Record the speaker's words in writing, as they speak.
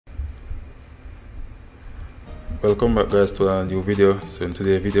Welcome back guys to a new video. So in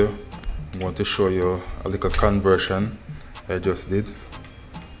today's video I'm going to show you a little conversion I just did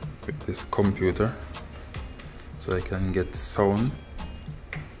with this computer so I can get sound.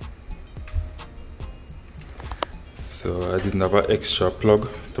 So I didn't have an extra plug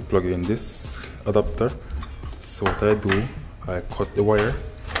to plug in this adapter, so what I do, I cut the wire,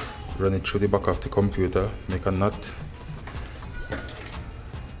 run it through the back of the computer, make a knot,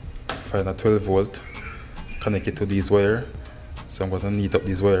 find a 12 volt, connect it to these wire. So I'm going to neat up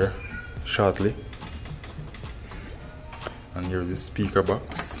this wire shortly. And here's the speaker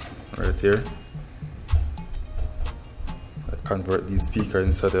box right here. I convert the speaker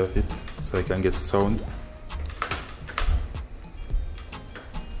inside of it so I can get sound.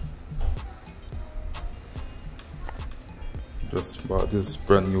 Just bought this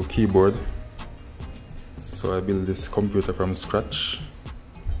brand new keyboard, so I built this computer from scratch.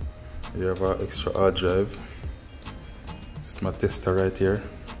 You have an extra hard drive. This is my tester right here.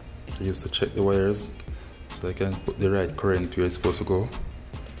 I used to check the wires so I can put the right current where it's supposed to go.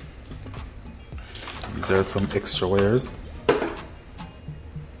 These are some extra wires.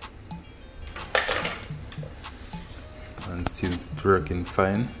 And still it's working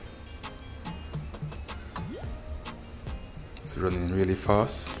fine. It's running really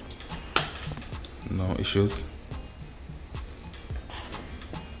fast. No issues.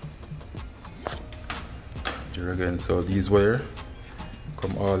 Here again, so these wires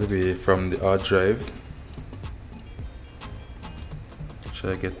come all the way from the hard drive. Should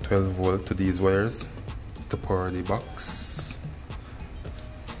I get 12 volt to these wires to power the box?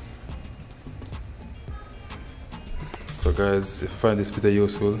 So guys, if you find this video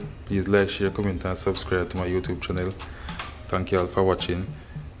useful, please like, share, comment and subscribe to my YouTube channel. Thank you all for watching.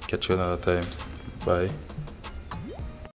 Catch you another time. Bye.